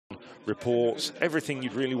reports, everything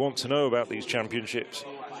you'd really want to know about these championships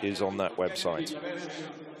is on that website.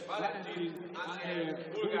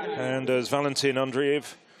 And as Valentin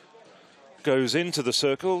Andreev goes into the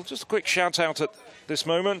circle, just a quick shout out at this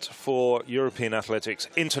moment for European Athletics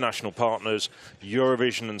international partners,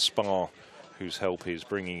 Eurovision and Spa, whose help is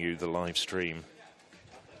bringing you the live stream.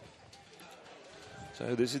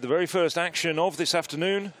 So this is the very first action of this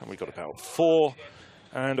afternoon, and we've got about 4¼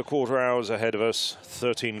 hours ahead of us,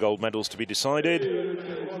 13 gold medals to be decided.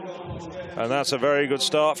 And that's a very good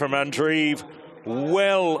start from Andreev,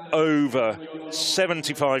 well over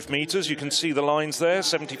 75 meters. You can see the lines there,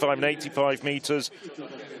 75 and 85 meters.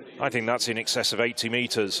 I think that's in excess of 80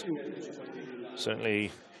 meters.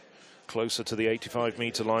 Certainly closer to the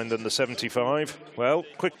 85-meter line than the 75. Well,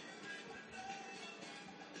 quick.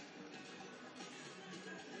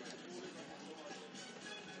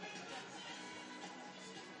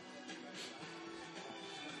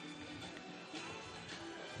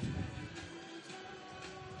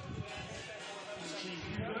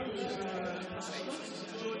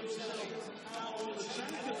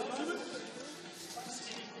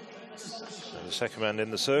 The second man in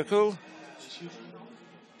the circle,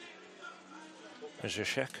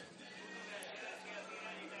 Javelin.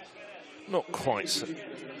 Not quite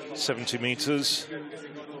 70 meters.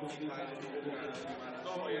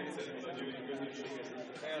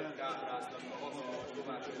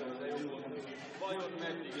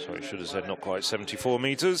 Sorry, I should have said not quite 74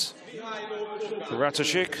 meters.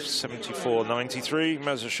 Ratashik, 74.93.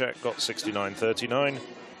 Mazurchak got 69.39.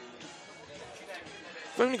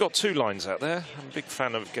 We've only got 2 lines out there. I'm a big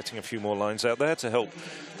fan of getting a few more lines out there to help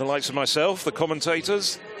the likes of myself, the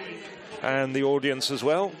commentators, and the audience as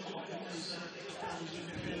well.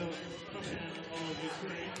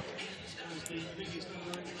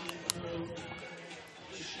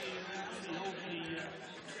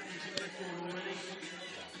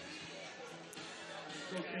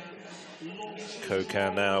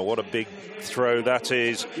 Kokan now, what a big throw that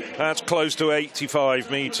is. That's close to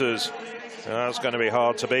 85 meters. That's going to be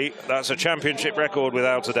hard to beat. That's a championship record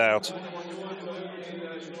without a doubt.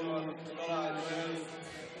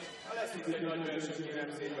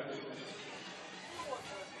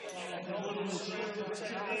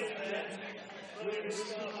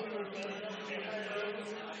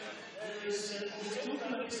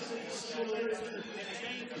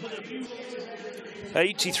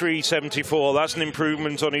 (83.74). That's an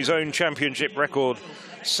improvement on his own championship record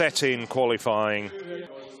set in qualifying.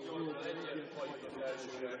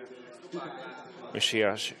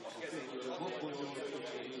 Mishiash.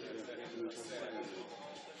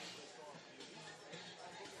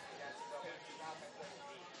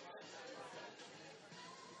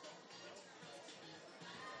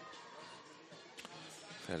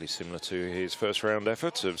 Fairly similar to his first round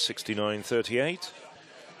effort of 69.38,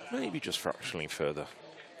 maybe just fractionally further.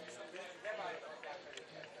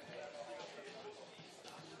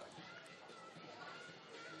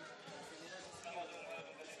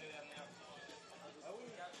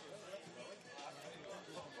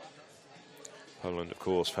 Poland, of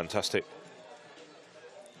course, fantastic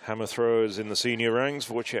hammer throwers in the senior ranks,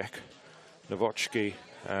 Wojciech Nowotny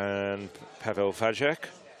and Paweł Fajek.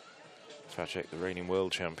 Fajek, the reigning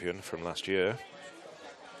world champion from last year.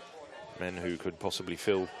 Men who could possibly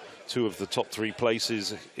fill 2 of the top 3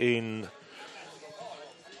 places in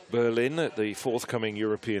Berlin at the forthcoming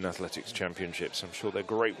European Athletics Championships. I'm sure they're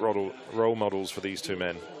great role models for these 2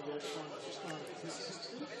 men.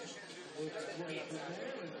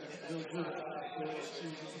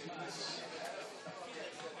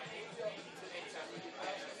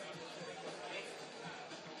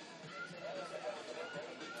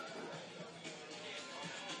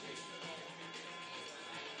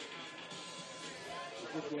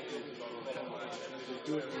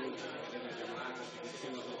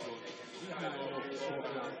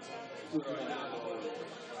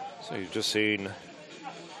 So you've just seen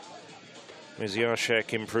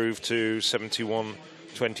Mazurchak improve to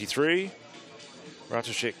 71.23.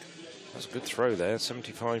 Ratashik, that's a good throw there,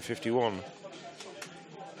 75.51.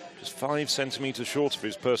 Just 5 centimeters short of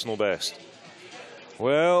his personal best.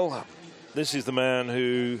 Well, this is the man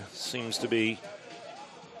who seems to be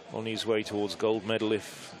on his way towards gold medal.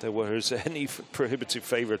 If there was any prohibitive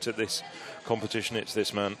favourite at this competition, it's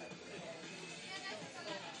this man.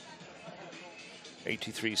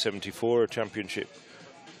 83.74, a championship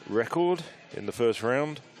record in the first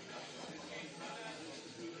round.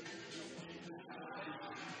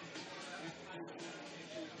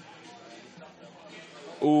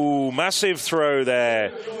 Ooh, massive throw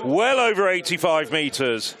there. Well over 85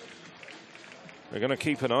 meters. We're going to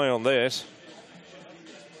keep an eye on this.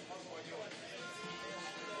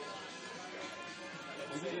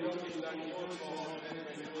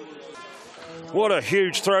 What a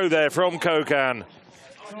huge throw there from Kokan.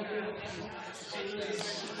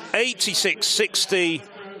 86.60.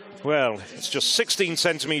 Well, it's just 16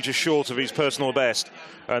 centimetres short of his personal best,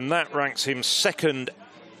 and that ranks him second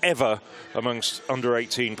ever amongst under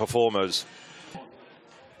 18 performers.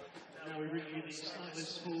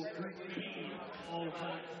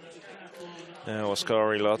 Now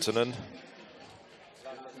Oskari Lahtinen.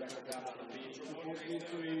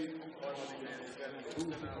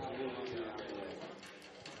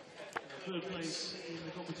 Third place in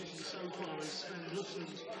the competition so far is Sven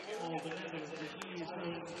Lussens of the Netherlands, and he is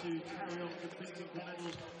going to carry on competing for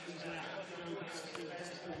medals. He's going to go back to the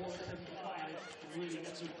best of 175 and really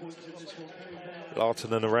get some points in this one.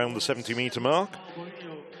 Lahtinen around the 70-metre mark.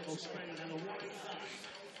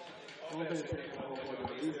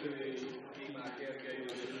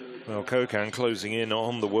 Well, Kokan closing in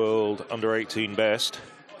on the world under 18 best,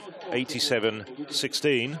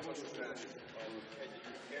 87.16.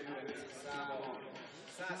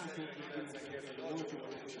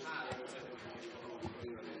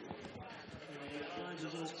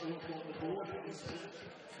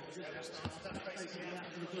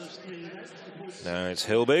 Now it's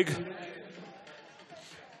Hilbig.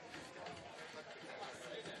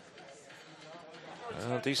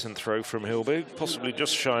 Decent throw from Hilbig, possibly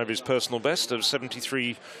just shy of his personal best of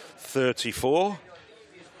 73.34.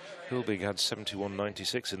 Hilbig had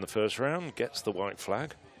 71.96 in the first round, gets the white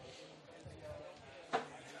flag.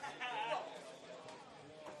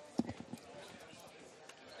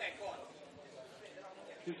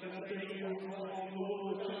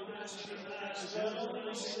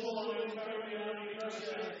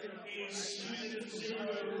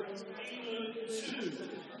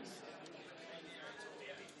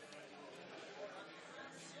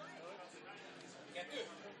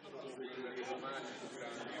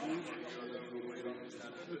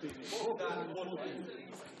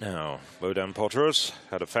 Now, Bohdan Potterus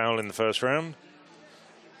had a foul in the first round.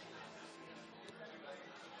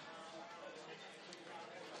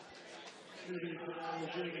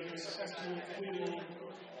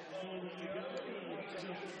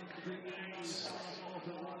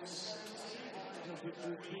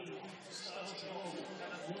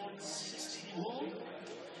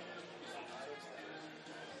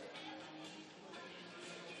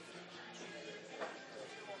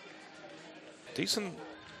 Decent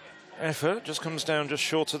effort, just comes down just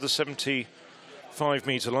short of the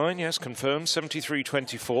 75-metre line. Yes, confirmed,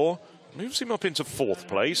 73.24. Moves him up into fourth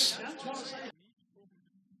place.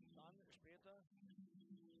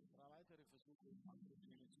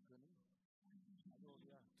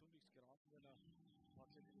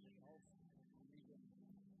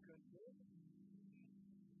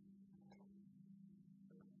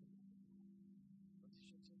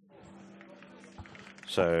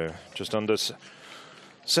 So just under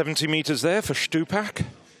 70 metres there for Stupak.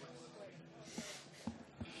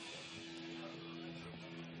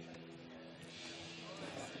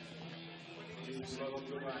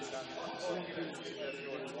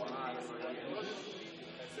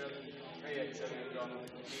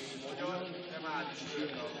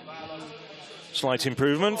 Slight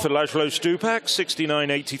improvement for Laszlo Stupak,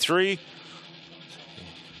 69.83.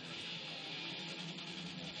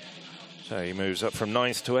 So he moves up from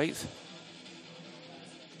 9th to 8th.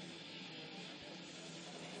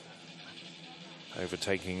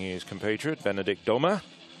 Overtaking his compatriot, Benedikt Doma.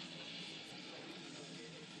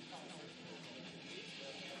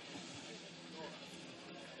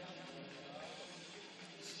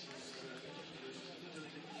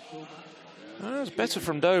 That's better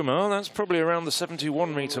from Doma. That's probably around the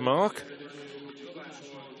 71-metre mark.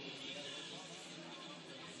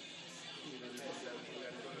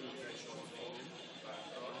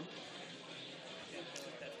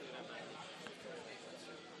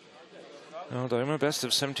 Doma, best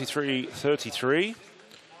of 73.33.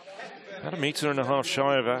 About a metre and a half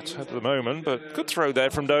shy of that at the moment, but good throw there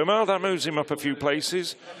from Doma. That moves him up a few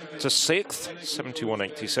places to 6th,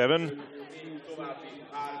 71.87.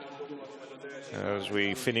 As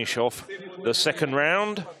we finish off the second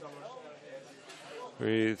round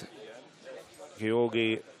with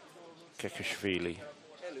Georgi Kekashvili.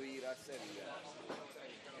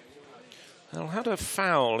 Well, had a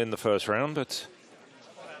foul in the first round, but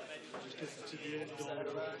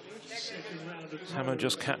Hammer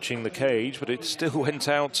just catching the cage, but it still went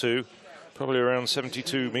out to probably around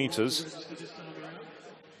 72 metres.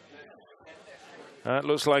 That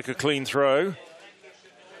looks like a clean throw.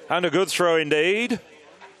 And a good throw indeed.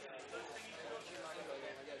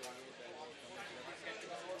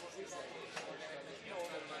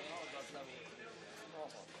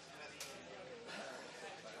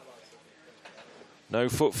 No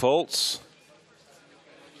foot faults.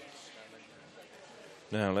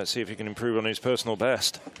 Now let's see if he can improve on his personal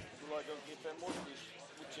best.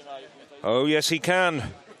 Oh yes, he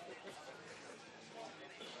can.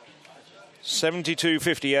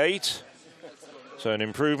 72.58. So an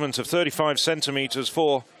improvement of 35 centimeters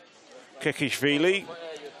for Kekishvili.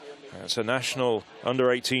 That's a national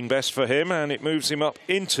under-18 best for him, and it moves him up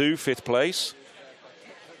into 5th place.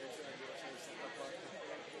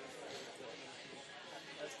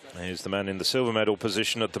 Here's the man in the silver medal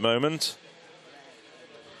position at the moment.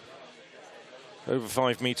 Over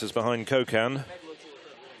 5 meters behind Kokan.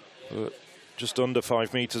 Just under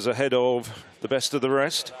 5 meters ahead of the best of the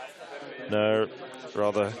rest. No,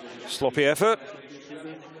 rather sloppy effort.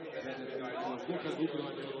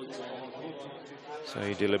 So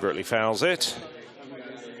he deliberately fouls it.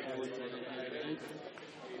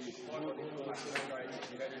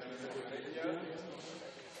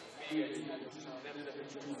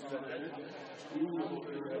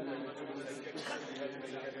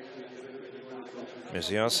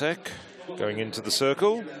 Miziasek going into the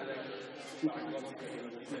circle.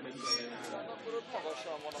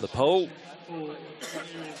 The pole.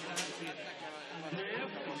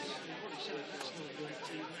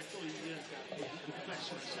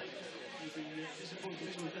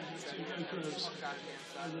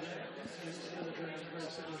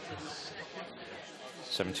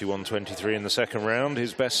 .71.23 in the second round,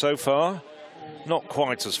 his best so far. Not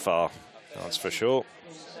quite as far, that's for sure.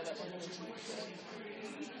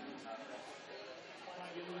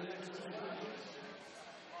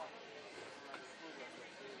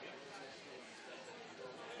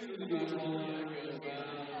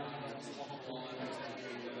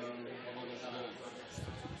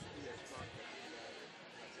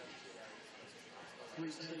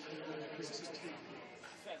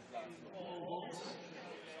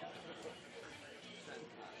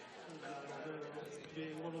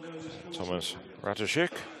 Thomas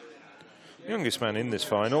Ratajczyk, youngest man in this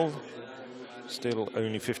final, still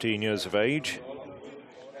only 15 years of age.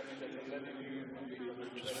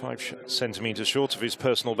 Just 5 centimeters short of his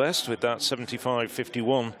personal best with that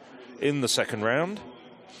 75.51 in the second round.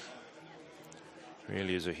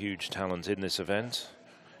 Really is a huge talent in this event,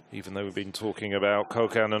 even though we've been talking about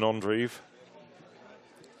Kokan and Ondreev.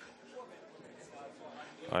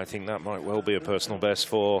 I think that might well be a personal best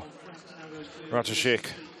for Ratajczyk.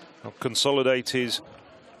 I'll consolidate his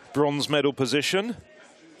bronze medal position.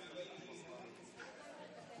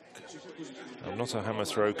 I'm not a hammer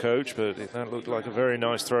throw coach, but that looked like a very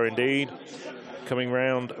nice throw indeed. Coming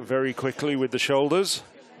round very quickly with the shoulders.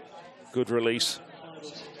 Good release.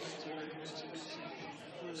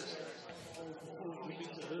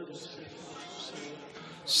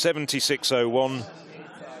 .76.01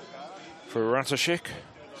 for Ratajczyk.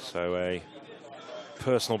 So a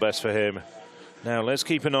personal best for him. Now let's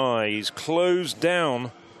keep an eye. He's closed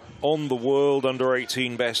down on the world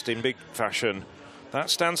under-18 best in big fashion. That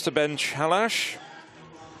stands to Ben Chalash.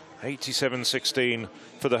 87.16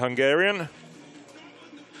 for the Hungarian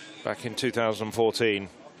back in 2014.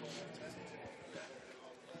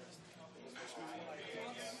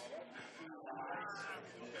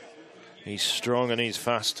 He's strong and he's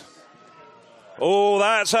fast. Oh,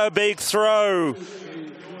 that's a big throw.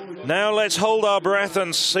 Now let's hold our breath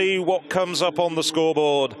and see what comes up on the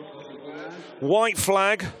scoreboard. White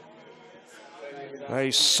flag.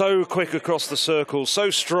 He's so quick across the circle,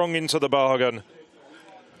 so strong into the bargain.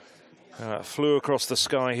 Flew across the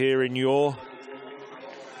sky here in Yor.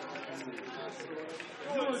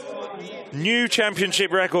 New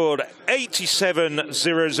championship record,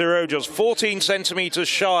 87.00, just 14 centimeters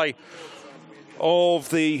shy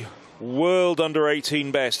of the world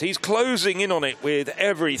under-18 best. He's closing in on it with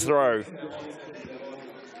every throw.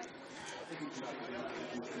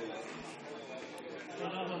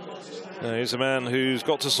 Now, here's a man who's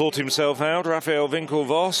got to sort himself out. Raphael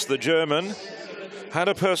Winkelvoss, the German, had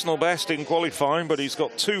a personal best in qualifying, but he's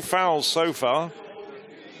got 2 fouls so far.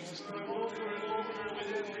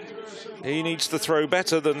 He needs to throw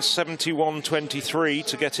better than 71.23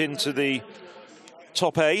 to get into the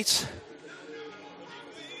top 8.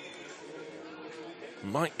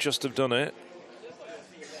 Might just have done it.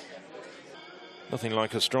 Nothing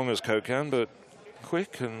like as strong as Kokan, but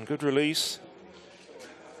quick and good release.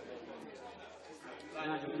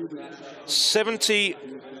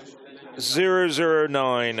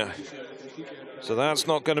 70.009. So that's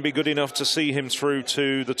not going to be good enough to see him through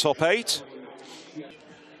to the top 8.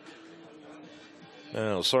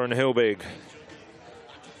 Now, Soren Hilbig.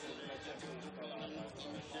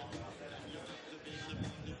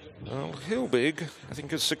 Well, Hilbig, I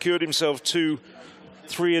think, has secured himself 2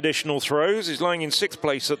 3 additional throws. He's lying in 6th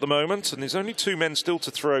place at the moment, and there's only 2 men still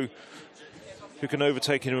to throw who can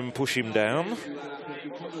overtake him and push him down.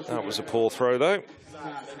 That was a poor throw, though.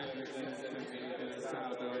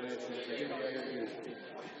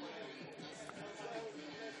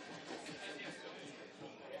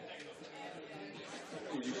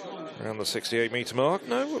 Around the 68-metre mark.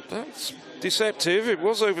 No, that's deceptive. It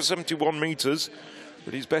was over 71 metres,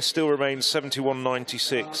 but his best still remains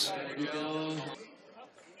 71.96.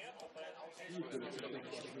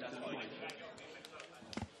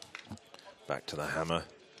 Back to the hammer.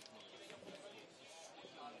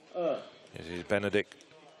 This is Benedict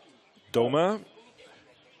Doma.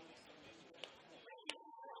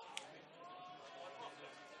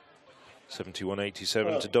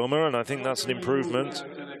 $71.87 to Doma, and I think that's an improvement.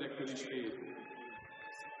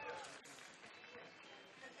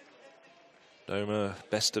 Doma,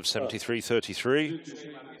 best of 73.33.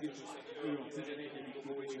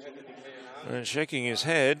 And shaking his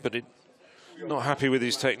head, but not happy with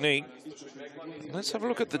his technique. Let's have a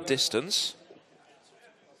look at the distance.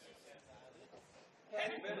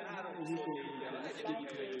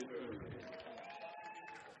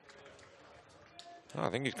 I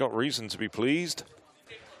think he's got reason to be pleased.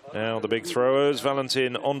 Now the big throwers,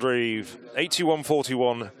 Valentin Andreev,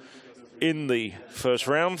 81.41 in the first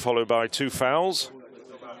round, followed by 2 fouls.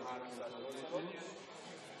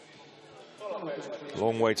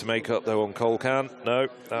 Long way to make up though on Kolkan. No,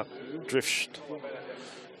 that drifts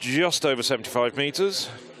just over 75 metres.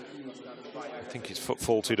 I think he's foot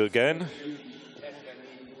faulted again.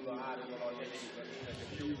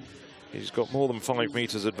 He's got more than 5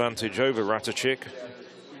 metres advantage over Ratachik.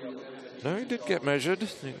 No, he did get measured.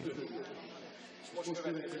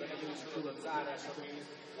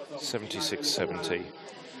 76.70.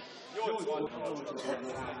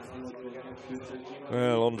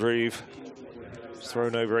 Well, Andreev has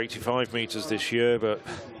thrown over 85 metres this year, but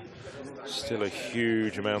still a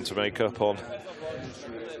huge amount to make up on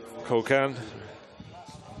Kolkan.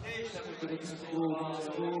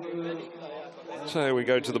 So we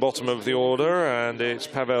go to the bottom of the order, and it's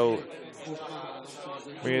Pavel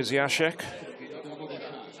Mieziaszek.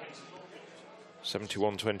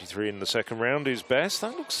 71.23 in the second round, his best.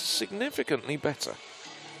 That looks significantly better.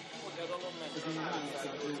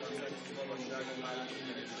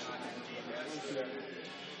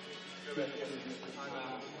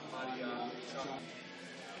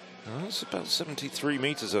 That's about 73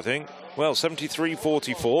 metres, I think. Well,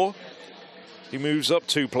 73.44. He moves up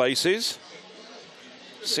 2 places.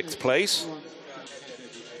 6th place.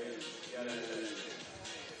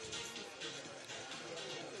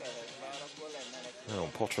 Well,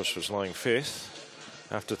 Potros was lying 5th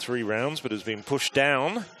after 3 rounds, but has been pushed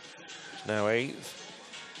down. Now 8th.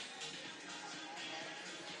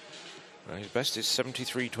 Well, his best is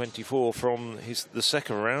 73.24 from the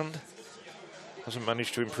second round. Hasn't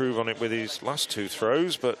managed to improve on it with his last 2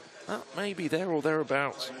 throws, but that may be there or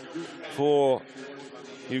thereabouts for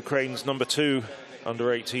Ukraine's number 2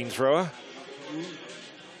 under-18 thrower.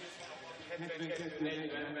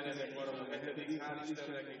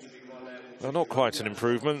 Well, not quite an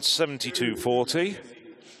improvement, 72.40.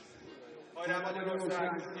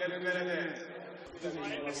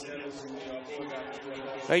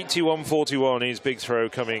 $81.41 is big throw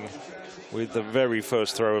coming with the very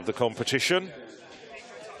first throw of the competition.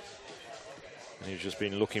 And he's just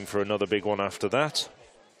been looking for another big one after that.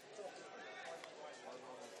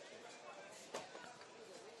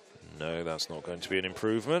 No, that's not going to be an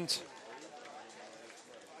improvement.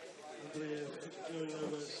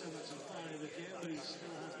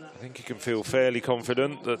 I think he can feel fairly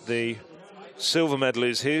confident that the silver medal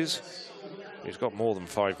is his. He's got more than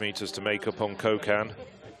 5 metres to make up on Kokan.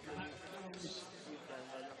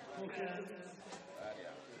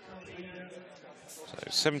 So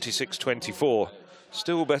 76.24,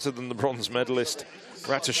 still better than the bronze medalist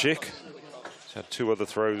Ratachik. He's had 2 other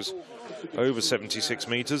throws over 76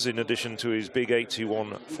 metres in addition to his big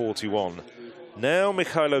 81.41. Now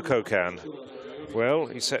Mikhailo Kokan. Well,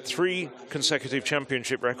 he set 3 consecutive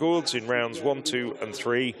championship records in rounds 1, 2 and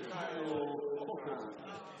 3.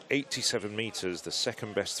 87 metres, the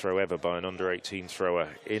second best throw ever by an under-18 thrower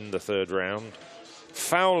in the 3rd round.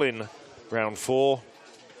 Foul in round 4.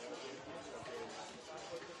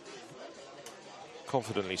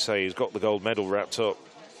 Confidently say he's got the gold medal wrapped up.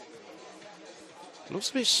 Looks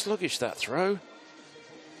a bit sluggish, that throw.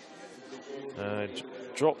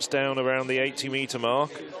 Drops down around the 80-metre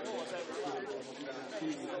mark.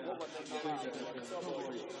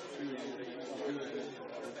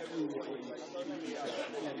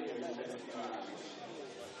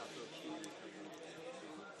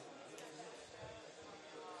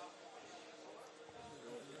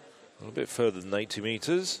 a bit further than 80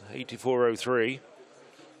 metres, 84.03.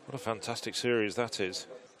 What a fantastic series that is.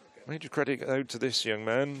 Major credit owed to this young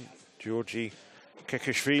man, Georgi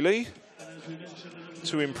Kekashvili.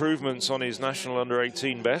 2 improvements on his national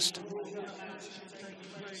under-18 best.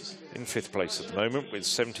 In 5th place at the moment with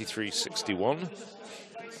 73.61.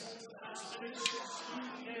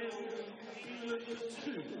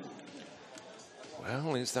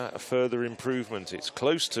 Well, is that a further improvement? It's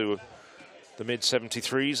close to the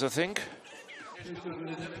mid-73s, I think.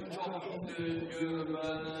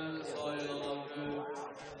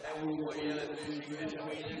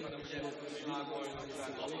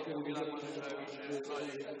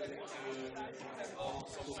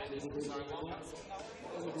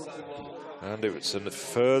 And it's a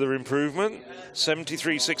further improvement,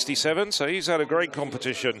 73.67, so he's had a great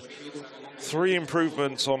competition. 3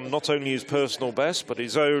 improvements on not only his personal best, but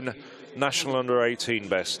his own national under-18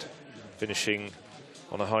 best, finishing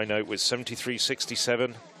on a high note with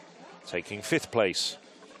 73.67, taking 5th place.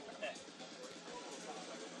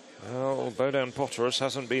 Well, Bohdan Potteras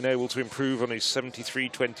hasn't been able to improve on his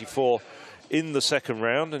 73.24 in the 2nd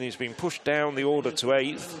round, and he's been pushed down the order to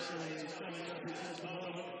 8th.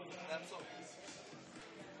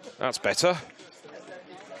 That's better.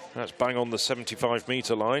 That's bang on the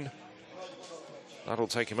 75-metre line. That'll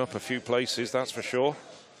take him up a few places, that's for sure.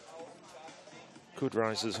 Could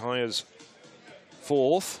rise as high as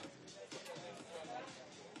 4th.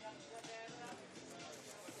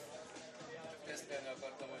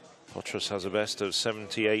 Potteras has a best of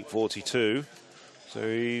 78.42, so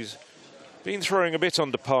he's been throwing a bit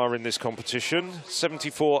under par in this competition.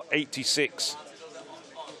 74.86.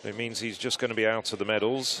 It means he's just going to be out of the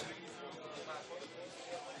medals.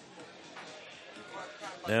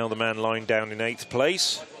 Now the man lying down in 8th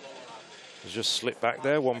place has just slipped back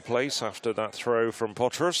there 1 place after that throw from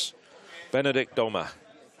Potteras. Benedikt Doma,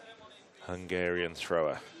 Hungarian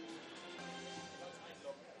thrower.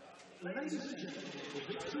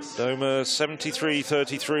 Doma,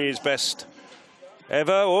 73.33 is best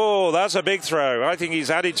ever. Oh, that's a big throw. I think he's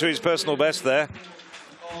added to his personal best there.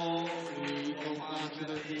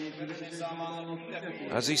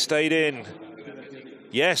 Has he stayed in?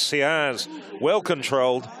 Yes, he has. Well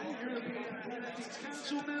controlled.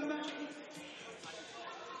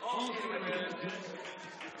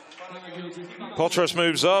 Potteras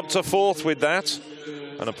moves up to 4th with that,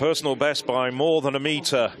 and a personal best by more than a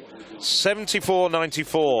metre.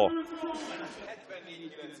 74.94.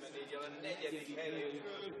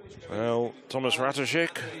 Well, Thomas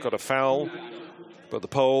Ratajczyk got a foul, but the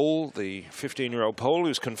Pole, the 15-year-old Pole,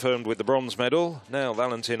 who's confirmed with the bronze medal, now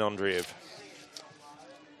Valentin Andreev.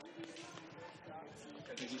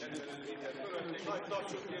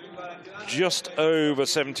 Just over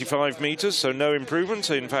 75 metres, so no improvement.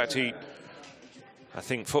 In fact, I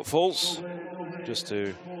think foot faults, just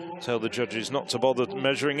to tell the judges not to bother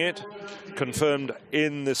measuring it. Confirmed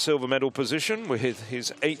in the silver medal position with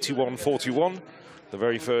his 81.41, the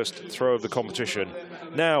very first throw of the competition.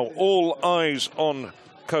 Now, all eyes on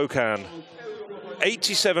Kokan.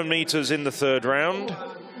 87 metres in the 3rd round.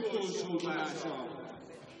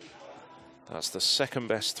 That's the 2nd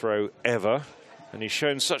best throw ever, and he's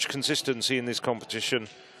shown such consistency in this competition.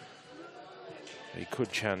 He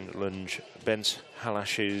could challenge Bence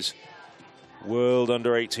Halash's world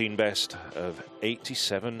under-18 best of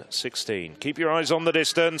 87.16. Keep your eyes on the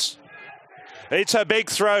distance. It's a big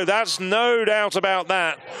throw, that's no doubt about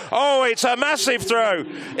that. Oh, it's a massive throw.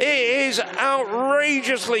 It is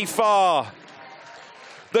outrageously far.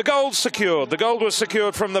 The gold's secured. The gold was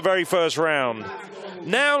secured from the very first round.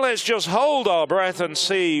 Now let's just hold our breath and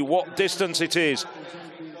see what distance it is.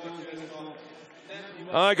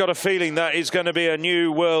 I got a feeling that is going to be a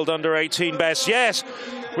new world under-18 best. Yes,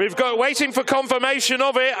 we've got waiting for confirmation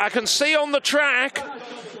of it. I can see on the track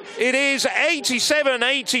it is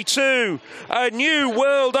 87.82, a new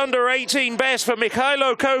world under-18 best for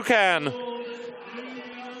Mikhailo Kokan.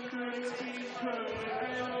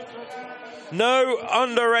 No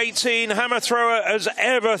under-18 hammer thrower has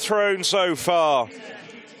ever thrown so far.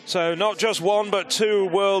 So not just 1, but 2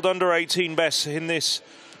 world under-18 bests in this,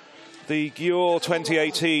 the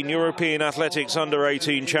U18 European Athletics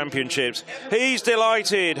Under-18 Championships. He's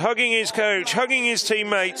delighted, hugging his coach, hugging his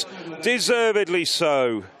teammates, deservedly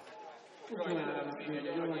so.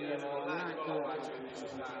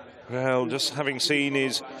 Well, just having seen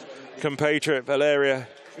his compatriot Valeria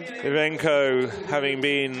Ivenko having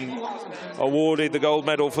been awarded the gold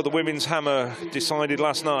medal for the women's hammer decided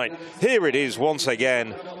last night. Here it is once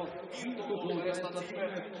again.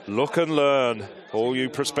 Look and learn, all you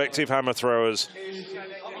prospective hammer throwers.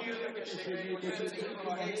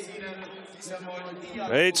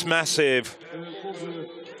 It's massive.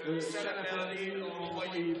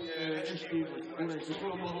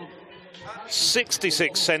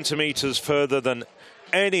 66 centimetres further than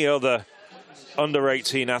any other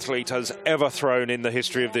under-18 athlete has ever thrown in the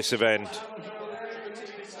history of this event.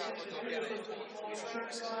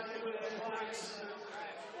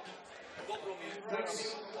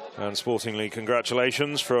 And sportingly,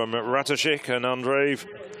 congratulations from Ratashik and Andreev.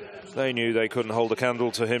 They knew they couldn't hold a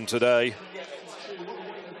candle to him today.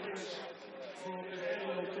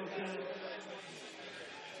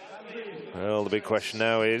 Well, the big question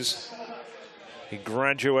now is, he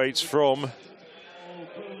graduates from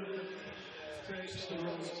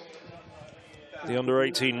the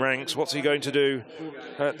under-18 ranks. What's he going to do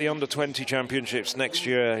at the under-20 championships next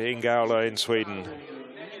year in Gävle in Sweden?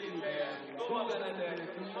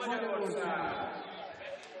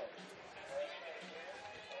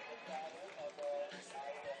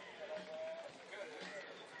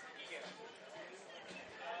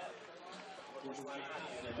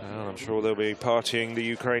 Well, I'm sure they'll be partying, the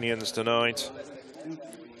Ukrainians, tonight.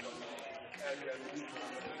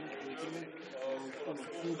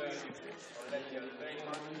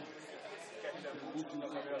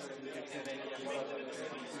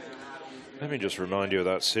 Let me just remind you of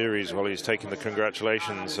that series while he's taking the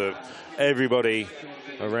congratulations of everybody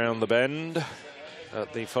around the bend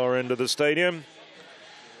at the far end of the stadium.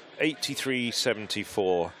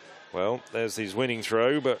 83-74. Well, there's his winning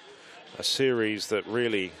throw, but a series that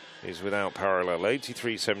really is without parallel.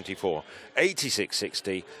 83-74,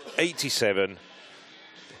 86-60, 87.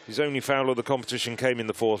 His only foul of the competition came in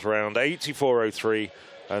the fourth round, 84-03,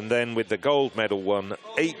 and then with the gold medal won,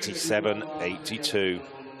 87-82.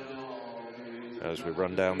 As we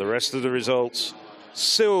run down the rest of the results,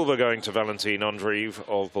 silver going to Valentin Andreev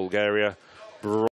of Bulgaria.